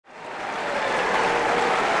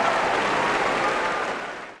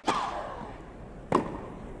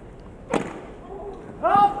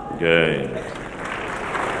Okay.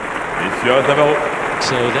 It's yours, Navarro.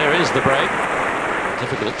 So there is the break.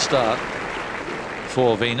 Difficult start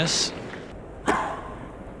for Venus.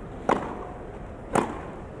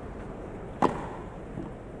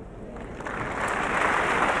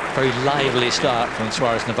 Very lively start from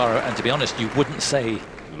Suarez Navarro, and to be honest, you wouldn't say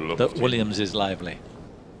that Williams is lively.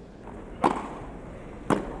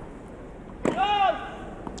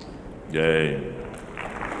 Game.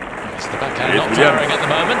 It's the backhand not firing at the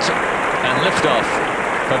moment, and liftoff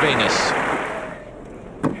for Venus.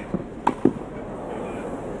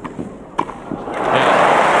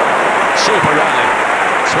 Yeah, super rally.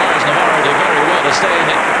 Suarez Navarro did very well to stay in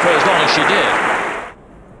it for as long as she did.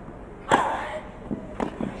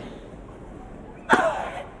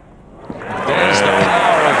 There's the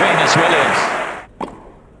power of Venus Williams.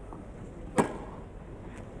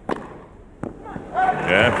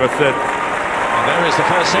 Yeah, first set. And there is the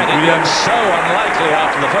first set. It looks so unlikely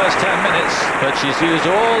after the first 10 minutes, but she's used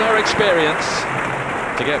all her experience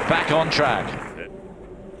to get back on track.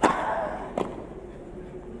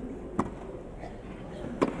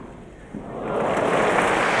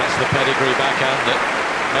 That's the pedigree backhand that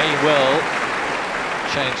may well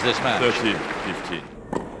change this match. 30-15.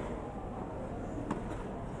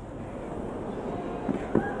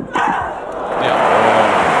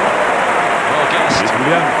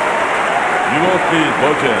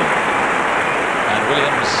 Broken. And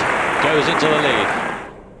Williams goes into the lead.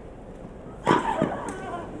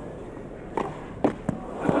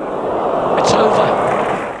 It's over.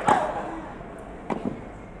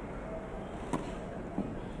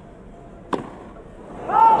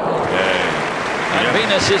 Okay. And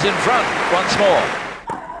Venus is in front once more.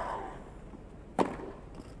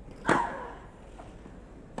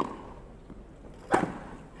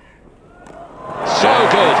 So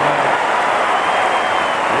good.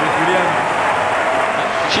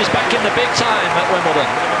 She's back in the big time at Wimbledon,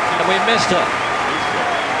 and we missed her.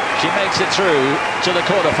 She makes it through to the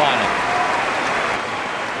quarterfinal.